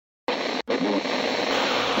Hey,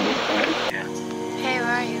 where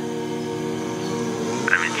are you?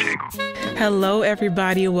 I'm in Chico. Hello,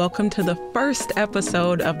 everybody. Welcome to the first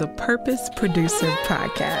episode of the Purpose Producer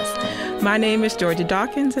Podcast. My name is Georgia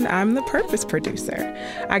Dawkins, and I'm the Purpose Producer.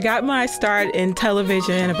 I got my start in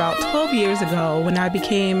television about 12 years ago when I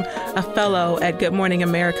became a fellow at Good Morning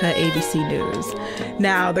America ABC News.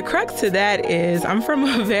 Now, the crux to that is I'm from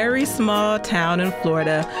a very small town in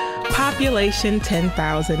Florida, population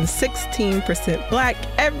 10,000, 16% Black.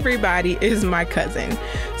 Everybody is my cousin.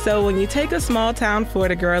 So when you take a small town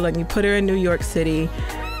Florida girl and you put her in New York City,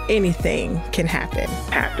 anything can happen.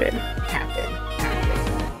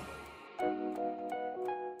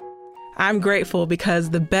 I'm grateful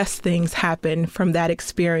because the best things happen from that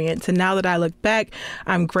experience. And now that I look back,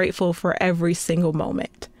 I'm grateful for every single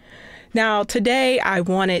moment. Now, today I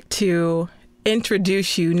wanted to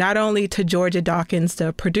introduce you not only to Georgia Dawkins,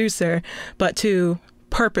 the producer, but to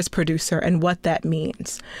Purpose Producer and what that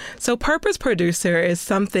means. So Purpose Producer is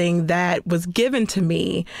something that was given to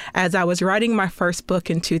me as I was writing my first book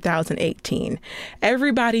in 2018.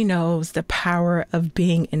 Everybody knows the power of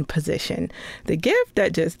being in position, the gift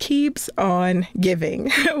that just keeps on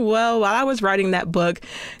giving. Well, while I was writing that book,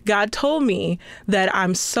 God told me that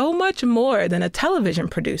I'm so much more than a television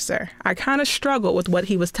producer. I kind of struggled with what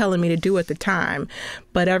he was telling me to do at the time,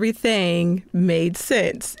 but everything made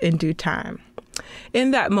sense in due time.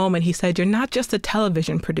 In that moment, he said, you're not just a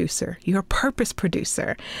television producer, you're a purpose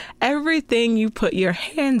producer. Everything you put your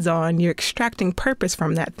hands on, you're extracting purpose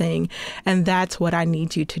from that thing, and that's what I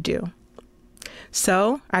need you to do.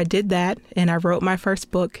 So I did that, and I wrote my first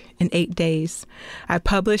book in 8 days. I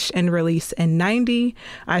published and released in 90.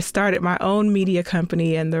 I started my own media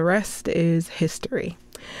company, and the rest is history.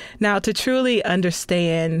 Now, to truly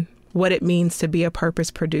understand what it means to be a purpose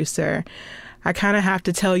producer, I kind of have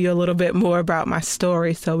to tell you a little bit more about my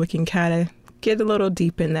story so we can kind of get a little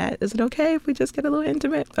deep in that. Is it okay if we just get a little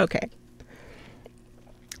intimate? Okay.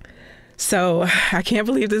 So I can't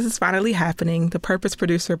believe this is finally happening. The Purpose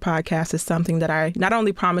Producer Podcast is something that I not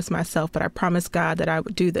only promised myself, but I promised God that I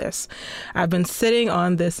would do this. I've been sitting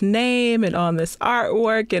on this name and on this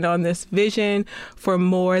artwork and on this vision for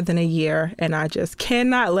more than a year, and I just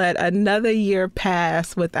cannot let another year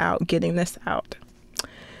pass without getting this out.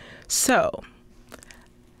 So,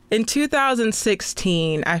 in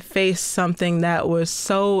 2016, I faced something that was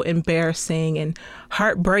so embarrassing and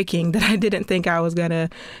heartbreaking that I didn't think I was going to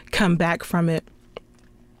come back from it.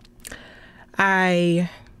 I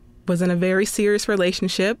was in a very serious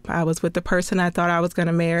relationship. I was with the person I thought I was going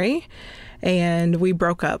to marry, and we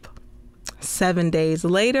broke up. 7 days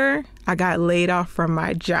later, I got laid off from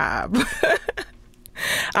my job.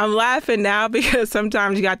 I'm laughing now because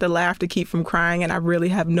sometimes you got to laugh to keep from crying, and I really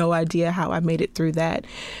have no idea how I made it through that,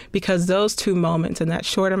 because those two moments in that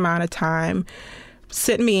short amount of time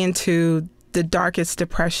sent me into the darkest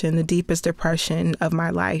depression, the deepest depression of my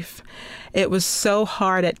life. It was so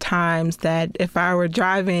hard at times that if I were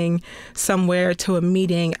driving somewhere to a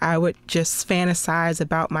meeting, I would just fantasize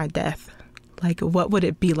about my death. Like, what would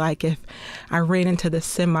it be like if I ran into the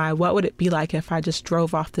semi? What would it be like if I just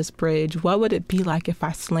drove off this bridge? What would it be like if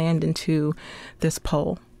I slammed into this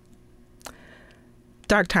pole?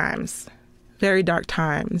 Dark times, very dark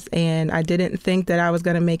times. And I didn't think that I was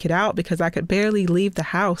going to make it out because I could barely leave the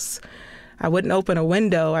house. I wouldn't open a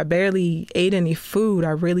window. I barely ate any food.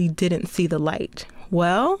 I really didn't see the light.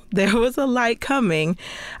 Well, there was a light coming.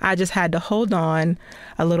 I just had to hold on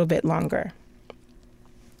a little bit longer.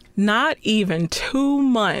 Not even 2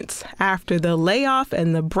 months after the layoff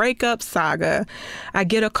and the breakup saga, I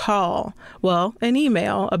get a call, an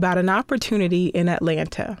email about an opportunity in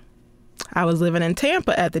Atlanta. I was living in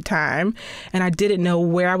Tampa at the time, and I didn't know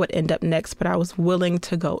where I would end up next, but I was willing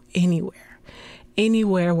to go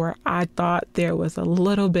anywhere where I thought there was a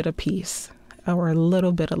little bit of peace or a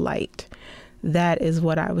little bit of light. That is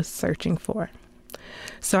what I was searching for.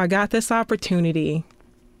 So I got this opportunity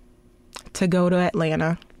to go to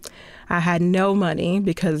Atlanta. I had no money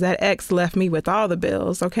because that ex left me with all the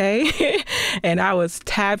bills, okay? And I was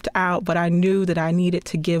tapped out, but I knew that I needed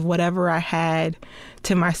to give whatever I had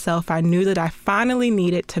to myself. I knew that I finally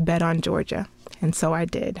needed to bet on Georgia. And so I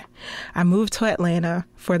did. I moved to Atlanta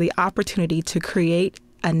for the opportunity to create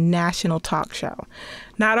a national talk show.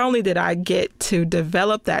 Not only did I get to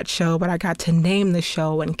develop that show, but I got to name the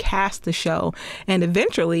show and cast the show and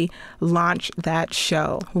eventually launch that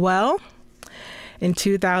show. Well, in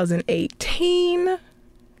 2018,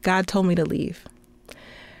 God told me to leave.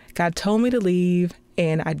 God told me to leave,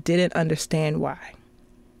 and I didn't understand why.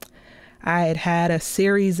 I had had a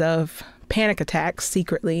series of panic attacks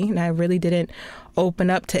secretly, and I really didn't open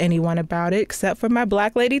up to anyone about it except for my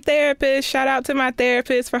Black lady therapist. Shout out to my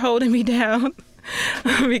therapist for holding me down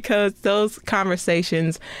because those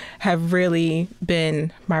conversations have really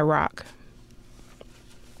been my rock.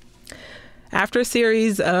 After a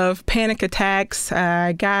series of panic attacks,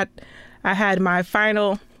 after my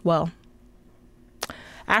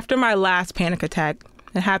last panic attack,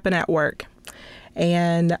 it happened at work,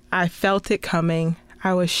 and I felt it coming.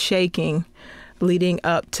 I was shaking leading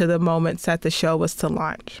up to the moments that the show was to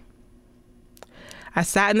launch. I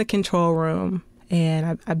sat in the control room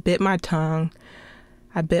and I bit my tongue.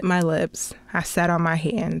 I bit my lips. I sat on my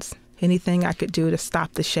hands. Anything I could do to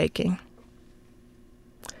stop the shaking.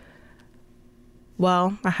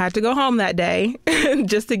 Well, I had to go home that day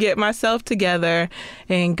just to get myself together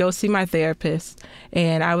and go see my therapist.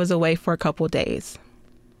 And I was away for a couple days.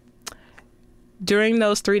 During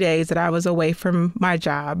those 3 days that I was away from my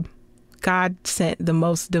job, God sent the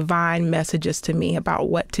most divine messages to me about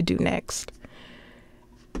what to do next.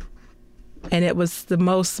 And it was the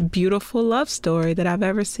most beautiful love story that I've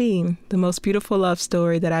ever seen, the most beautiful love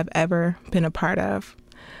story that I've ever been a part of.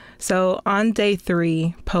 So on day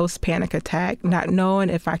 3, post-panic attack, not knowing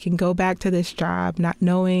if I can go back to this job, not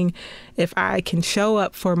knowing if I can show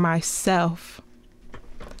up for myself,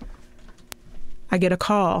 I get a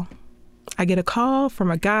call. I get a call from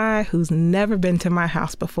a guy who's never been to my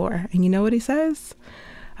house before. And you know what he says?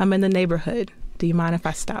 I'm in the neighborhood. Do you mind if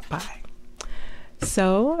I stop by?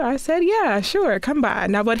 So I said, yeah, sure, come by.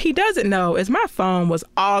 Now, what he doesn't know is my phone was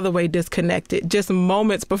all the way disconnected just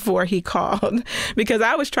moments before he called because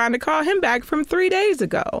I was trying to call him back from 3 days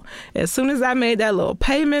ago. As soon as I made that little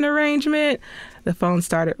payment arrangement, the phone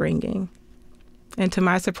started ringing. And to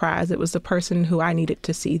my surprise, it was the person who I needed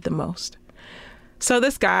to see the most. So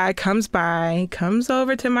this guy comes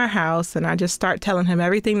over to my house, and I just start telling him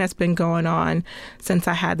everything that's been going on since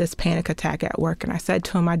I had this panic attack at work. And I said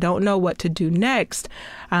to him, I don't know what to do next,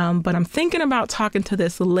 but I'm thinking about talking to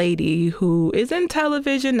this lady who is in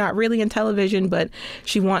television, not really in television, but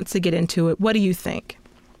she wants to get into it. What do you think?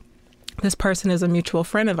 This person is a mutual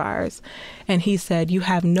friend of ours. And he said, you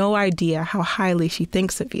have no idea how highly she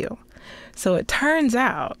thinks of you. So it turns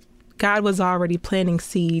out God was already planting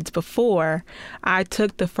seeds before I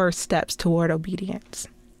took the first steps toward obedience.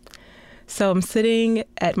 So I'm sitting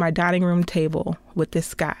at my dining room table with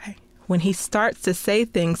this guy when he starts to say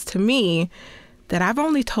things to me that I've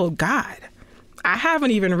only told God. I haven't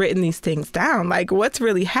even written these things down, like what's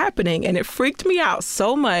really happening. And it freaked me out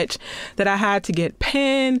so much that I had to get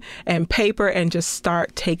pen and paper and just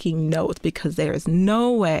start taking notes because there is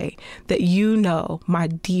no way that you know my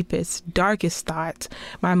deepest, darkest thoughts,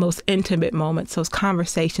 my most intimate moments, those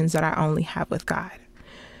conversations that I only have with God.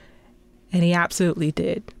 And he absolutely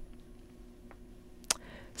did.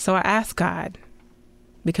 So I asked God,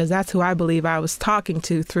 because that's who I believe I was talking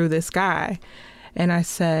to through this guy. And I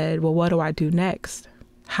said, well, what do I do next?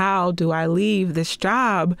 How do I leave this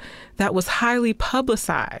job that was highly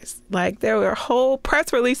publicized? Like there were whole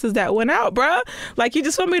press releases that went out, bruh. Like you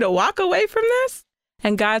just want me to walk away from this?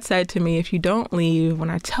 And God said to me, if you don't leave when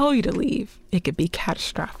I tell you to leave, it could be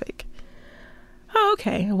catastrophic. Oh,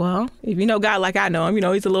 okay. Well, if you know God like I know him, you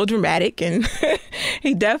know, he's a little dramatic and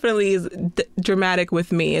he definitely is dramatic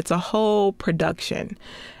with me. It's a whole production.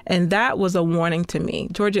 And that was a warning to me.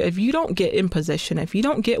 Georgia, if you don't get in position, if you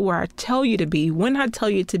don't get where I tell you to be, when I tell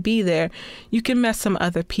you to be there, you can mess some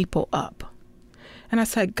other people up. And I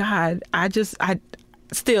said, God,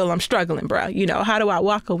 I'm struggling, bro. You know, how do I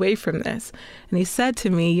walk away from this? And he said to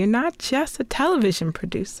me, you're not just a television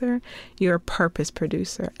producer, you're a purpose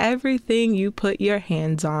producer. Everything you put your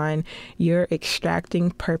hands on, you're extracting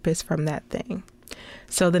purpose from that thing.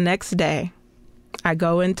 So the next day, I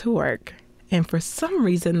go into work. And for some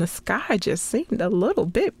reason, the sky just seemed a little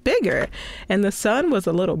bit bigger and the sun was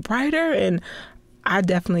a little brighter. And I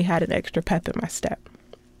definitely had an extra pep in my step.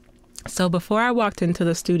 So before I walked into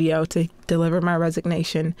the studio to deliver my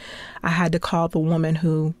resignation, I had to call the woman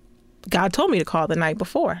who God told me to call the night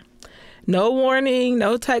before. No warning,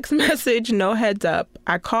 no text message, no heads up.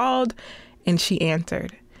 I called and she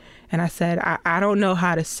answered. And I said, I don't know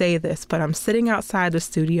how to say this, but I'm sitting outside the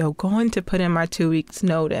studio going to put in my 2 weeks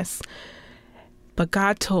notice. But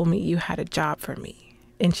God told me you had a job for me.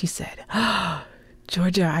 And she said,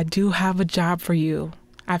 Georgia, I do have a job for you.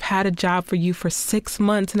 I've had a job for you for 6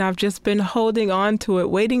 months and I've just been holding on to it,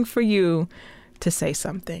 waiting for you to say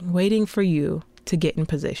something, waiting for you to get in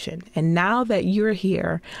position. And now that you're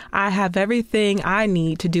here, I have everything I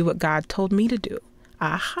need to do what God told me to do.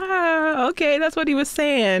 Aha, okay, that's what he was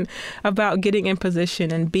saying about getting in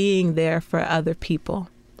position and being there for other people.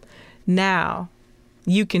 Now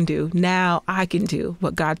you can do, now I can do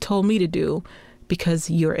what God told me to do because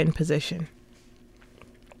you're in position.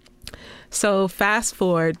 So fast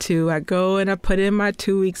forward to I go and I put in my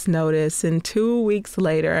 2 weeks notice, and 2 weeks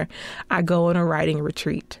later, I go on a writing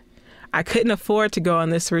retreat. I couldn't afford to go on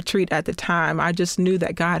this retreat at the time. I just knew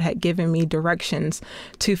that God had given me directions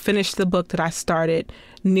to finish the book that I started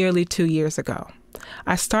nearly 2 years ago.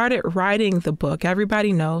 I started writing the book,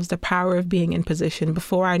 everybody knows, The Power of Being in Position,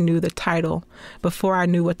 before I knew the title, before I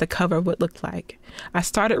knew what the cover would look like. I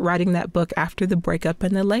started writing that book after the breakup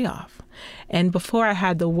and the layoff. And before I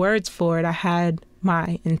had the words for it, I had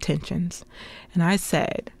my intentions. And I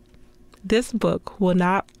said, this book will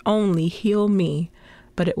not only heal me,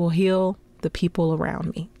 but it will heal the people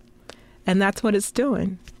around me. And that's what it's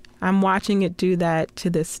doing. I'm watching it do that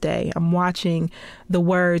to this day. I'm watching the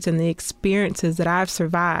words and the experiences that I've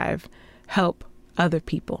survived help other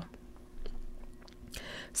people.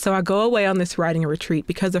 So I go away on this writing retreat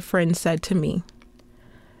because a friend said to me,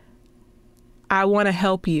 I want to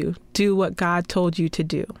help you do what God told you to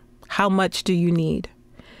do. How much do you need?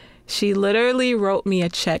 She literally wrote me a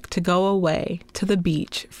check to go away to the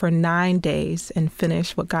beach for 9 days and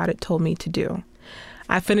finish what God had told me to do.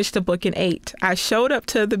 I finished the book in 8. I showed up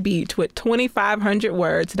to the beach with 2,500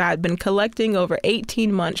 words that I had been collecting over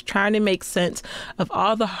 18 months, trying to make sense of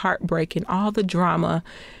all the heartbreak and all the drama.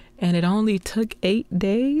 And it only took 8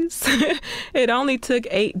 days. It only took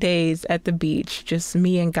 8 days at the beach, just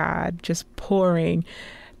me and God, just pouring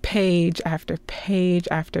page after page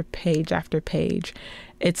after page after page.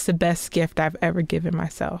 It's the best gift I've ever given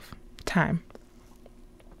myself. Time.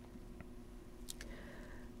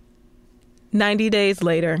 90 days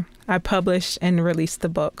later, I published and released the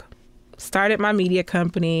book. Started my media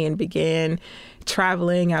company and began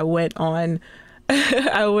traveling. I went on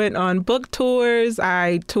book tours.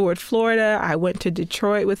 I toured Florida. I went to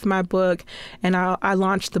Detroit with my book, and I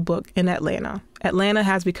launched the book in Atlanta. Atlanta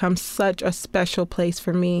has become such a special place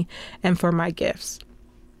for me and for my gifts.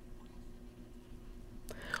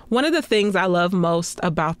 One of the things I love most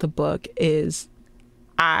about the book is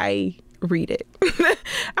I read it.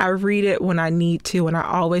 I read it when I need to, and I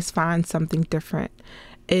always find something different.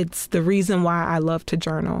 It's the reason why I love to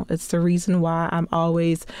journal. It's the reason why I'm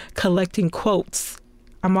always collecting quotes.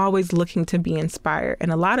 I'm always looking to be inspired.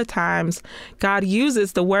 And a lot of times, God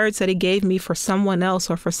uses the words that he gave me for someone else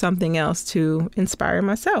or for something else to inspire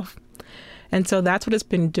myself. And so that's what it's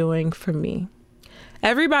been doing for me.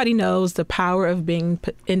 Everybody knows The Power of Being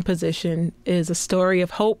in Position is a story of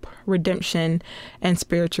hope, redemption, and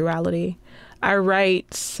spirituality. I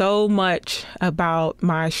write so much about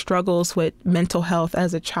my struggles with mental health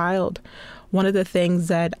as a child. One of the things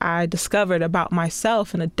that I discovered about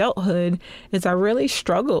myself in adulthood is I really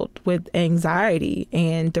struggled with anxiety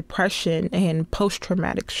and depression and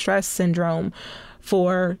post-traumatic stress syndrome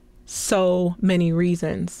for so many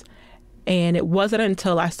reasons. And it wasn't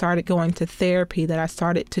until I started going to therapy that I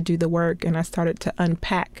started to do the work and I started to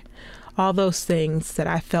unpack all those things that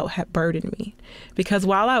I felt had burdened me. Because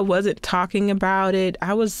while I wasn't talking about it,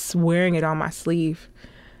 I was wearing it on my sleeve.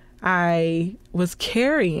 I was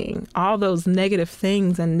carrying all those negative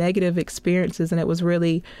things and negative experiences, and it was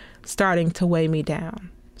really starting to weigh me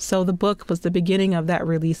down. So the book was the beginning of that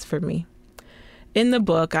release for me. In the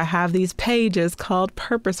book, I have these pages called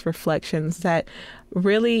Purpose Reflections that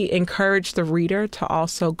really encourage the reader to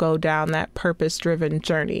also go down that purpose-driven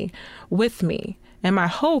journey with me. And my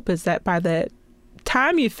hope is that by the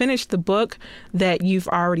time you finish the book, that you've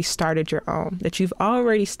already started your own, that you've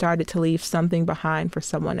already started to leave something behind for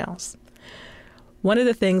someone else. One of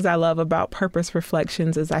the things I love about Purpose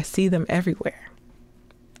Reflections is I see them everywhere.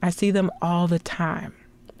 I see them all the time.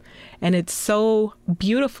 And it's so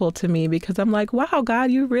beautiful to me because I'm like, wow,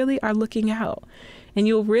 God, you really are looking out. And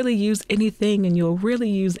you'll really use anything and you'll really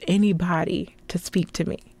use anybody to speak to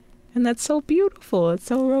me. And that's so beautiful. It's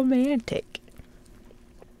so romantic.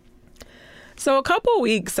 So a couple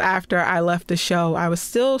weeks after I left the show, I was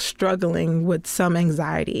still struggling with some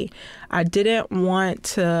anxiety. I didn't want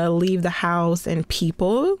to leave the house and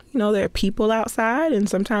there are people outside, and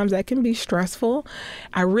sometimes that can be stressful.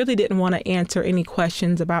 I really didn't want to answer any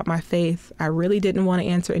questions about my faith. I really didn't want to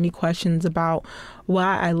answer any questions about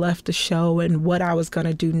why I left the show and what I was going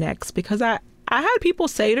to do next, because I had people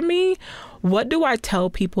say to me, what do I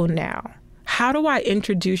tell people now? How do I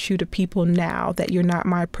introduce you to people now that you're not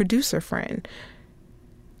my producer friend?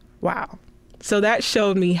 Wow. So that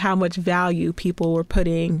showed me how much value people were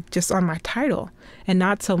putting just on my title and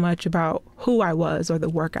not so much about who I was or the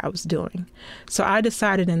work I was doing. So I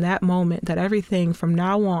decided in that moment that everything from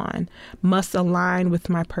now on must align with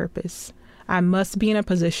my purpose. I must be in a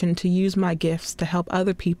position to use my gifts to help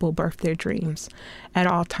other people birth their dreams at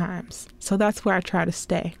all times. So that's where I try to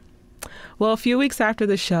stay. Well, a few weeks after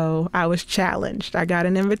the show, I was challenged. I got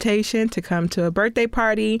an invitation to come to a birthday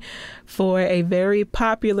party for a very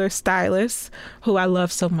popular stylist who I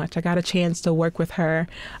love so much. I got a chance to work with her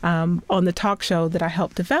on the talk show that I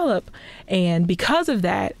helped develop. And because of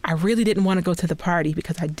that, I really didn't want to go to the party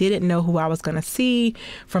because I didn't know who I was going to see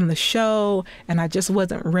from the show. And I just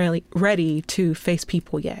wasn't really ready to face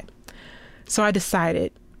people yet. So I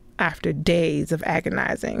decided, after days of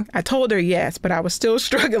agonizing, I told her yes, but I was still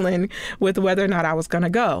struggling with whether or not I was going to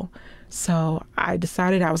go. So I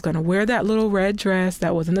decided I was going to wear that little red dress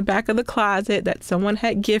that was in the back of the closet that someone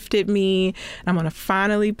had gifted me. And I'm going to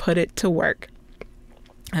finally put it to work.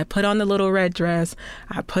 I put on the little red dress.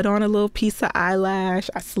 I put on a little piece of eyelash.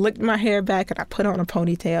 I slicked my hair back and I put on a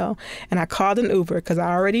ponytail. And I called an Uber because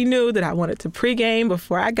I already knew that I wanted to pregame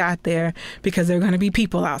before I got there because there were going to be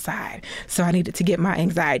people outside. So I needed to get my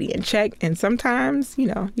anxiety in check. And sometimes, you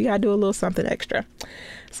got to do a little something extra.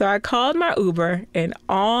 So I called my Uber, and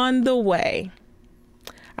on the way,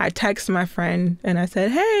 I texted my friend and I said,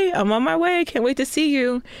 "Hey, I'm on my way. Can't wait to see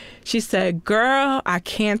you." She said, "Girl, I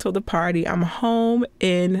canceled the party. I'm home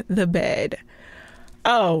in the bed."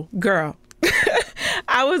 Oh, girl.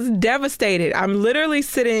 I was devastated. I'm literally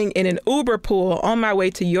sitting in an Uber pool on my way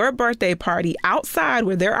to your birthday party outside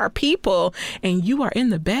where there are people, and you are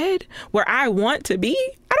in the bed where I want to be?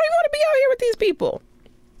 I don't even want to be out here with these people.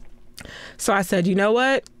 So I said, you know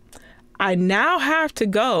what? I now have to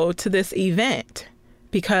go to this event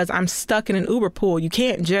because I'm stuck in an Uber pool. You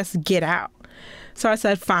can't just get out. So I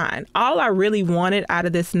said, fine. All I really wanted out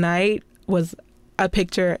of this night was a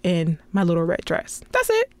picture in my little red dress. That's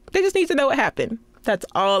it. They just need to know what happened. That's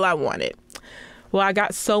all I wanted. Well, I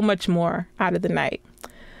got so much more out of the night.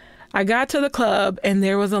 I got to the club and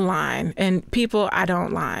there was a line. And people, I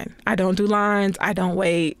don't line. I don't do lines. I don't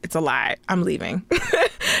wait. It's a lie. I'm leaving.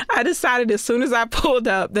 I decided as soon as I pulled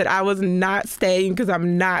up that I was not staying because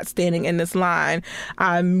I'm not standing in this line.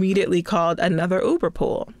 I immediately called another Uber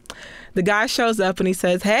pool. The guy shows up and he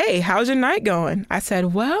says, "Hey, how's your night going?" I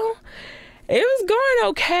said, "Well, it was going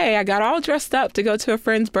okay. I got all dressed up to go to a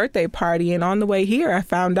friend's birthday party. And on the way here, I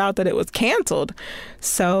found out that it was canceled.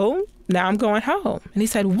 So now I'm going home." And he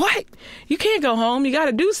said, "What? You can't go home. You got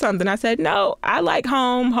to do something." I said, "No, I like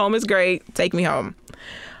home. Home is great. Take me home."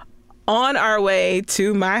 On our way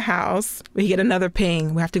to my house, we get another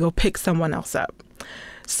ping. We have to go pick someone else up.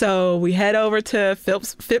 So we head over to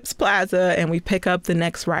Phipps Plaza and we pick up the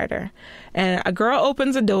next rider. And a girl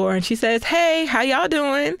opens the door and she says, "Hey, how y'all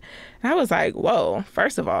doing?" And I was like, whoa,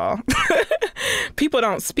 first of all, people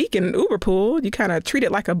don't speak in an Uber pool. You kind of treat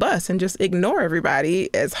it like a bus and just ignore everybody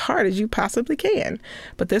as hard as you possibly can.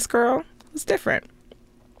 But this girl was different.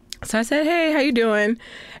 So I said, "Hey, how you doing?"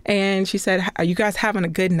 And she said, "Are you guys having a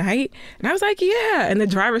good night?" And I was like, "Yeah." And the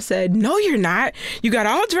driver said, "No, you're not. You got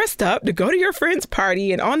all dressed up to go to your friend's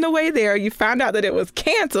party. And on the way there, you found out that it was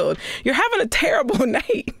canceled. You're having a terrible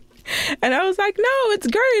night." And I was like, "No, it's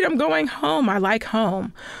great. I'm going home. I like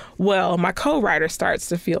home." Well, my co-writer starts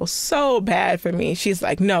to feel so bad for me. She's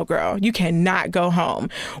like, "No, girl, you cannot go home.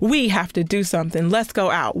 We have to do something. Let's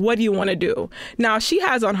go out. What do you want to do?" Now, she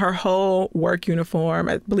has on her whole work uniform.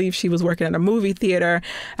 I believe she was working at a movie theater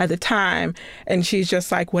at the time. And she's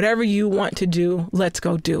just like, "Whatever you want to do, let's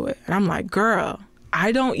go do it." And I'm like, "Girl,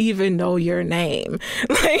 I don't even know your name.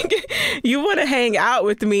 Like, you want to hang out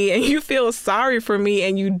with me and you feel sorry for me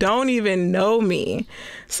and you don't even know me."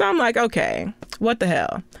 So I'm like, okay, what the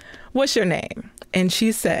hell? What's your name? And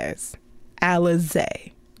she says,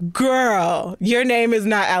 "Alize." Girl, your name is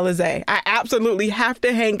not Alize. I absolutely have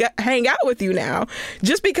to hang out with you now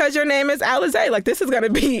just because your name is Alize. Like, this is going to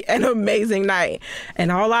be an amazing night.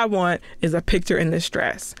 And all I want is a picture in this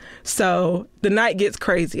dress. So the night gets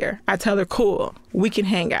crazier. I tell her, "Cool, we can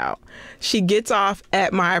hang out." She gets off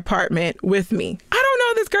at my apartment with me. I don't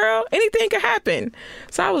know this girl. Anything could happen.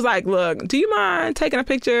 So I was like, "Look, do you mind taking a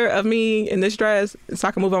picture of me in this dress so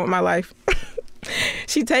I can move on with my life?"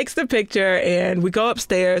 She takes the picture and we go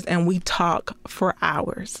upstairs and we talk for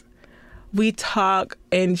hours. We talk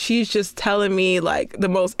and she's just telling me like the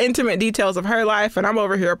most intimate details of her life. And I'm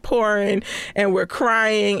over here pouring and we're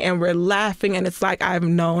crying and we're laughing. And it's like I've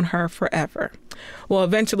known her forever. Well,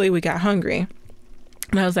 eventually we got hungry.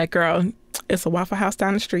 And I was like, "Girl, it's a Waffle House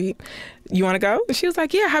down the street. You want to go?" And she was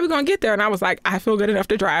like, "Yeah, how we going to get there?" And I was like, "I feel good enough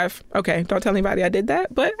to drive." Okay, don't tell anybody I did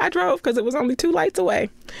that, but I drove because it was only 2 lights away.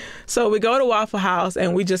 So we go to Waffle House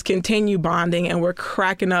and we just continue bonding and we're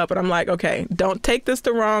cracking up. And I'm like, "Okay, don't take this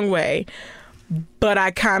the wrong way, but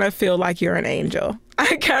I kind of feel like you're an angel." I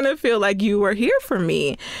I kind of feel like you were here for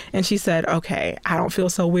me. And she said, okay, I don't feel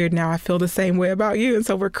so weird now. I feel the same way about you. And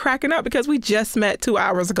so we're cracking up because we just met 2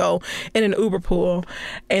 hours ago in an Uber pool.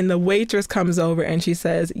 And the waitress comes over and she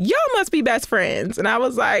says, y'all must be best friends. And I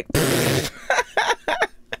was like,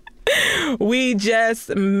 we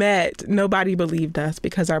just met. Nobody believed us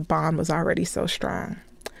because our bond was already so strong.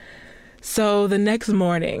 So the next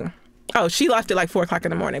morning, she left at like 4 o'clock in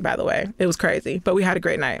the morning, by the way. It was crazy, but we had a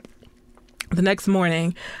great night. The next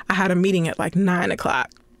morning, I had a meeting at like 9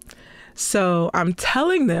 o'clock. So I'm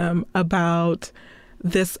telling them about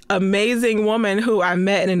this amazing woman who I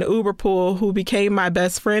met in an Uber pool who became my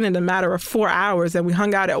best friend in a matter of 4 hours. And we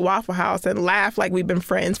hung out at Waffle House and laughed like we've been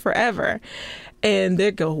friends forever. And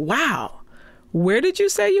they go, wow, where did you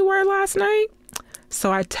say you were last night?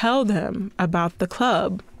 So I tell them about the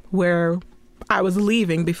club where I was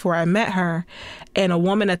leaving before I met her. And a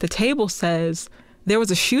woman at the table says, there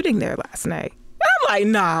was a shooting there last night. I'm like,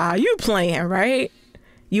 nah, you playing, right?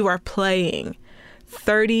 You are playing.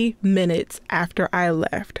 30 minutes after I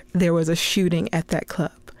left, there was a shooting at that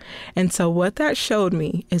club. And so what that showed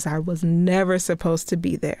me is I was never supposed to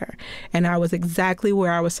be there. And I was exactly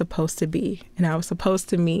where I was supposed to be. And I was supposed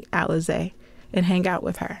to meet Alizé and hang out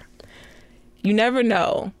with her. You never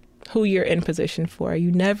know who you're in position for.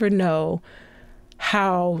 You never know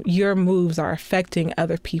how your moves are affecting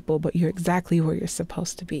other people, but you're exactly where you're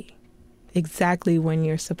supposed to be. Exactly when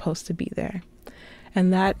you're supposed to be there.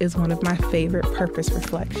 And that is one of my favorite purpose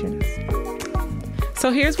reflections.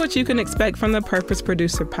 So here's what you can expect from the Purpose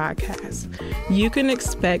Producer podcast. You can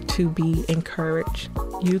expect to be encouraged.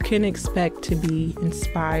 You can expect to be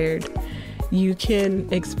inspired. You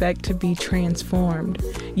can expect to be transformed.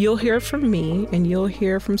 You'll hear from me and you'll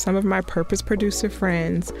hear from some of my Purpose Producer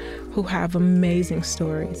friends who have amazing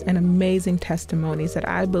stories and amazing testimonies that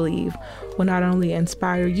I believe will not only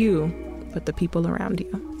inspire you, but the people around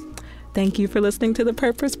you. Thank you for listening to the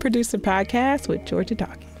Purpose Producer podcast with Georgia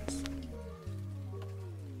Dawkins.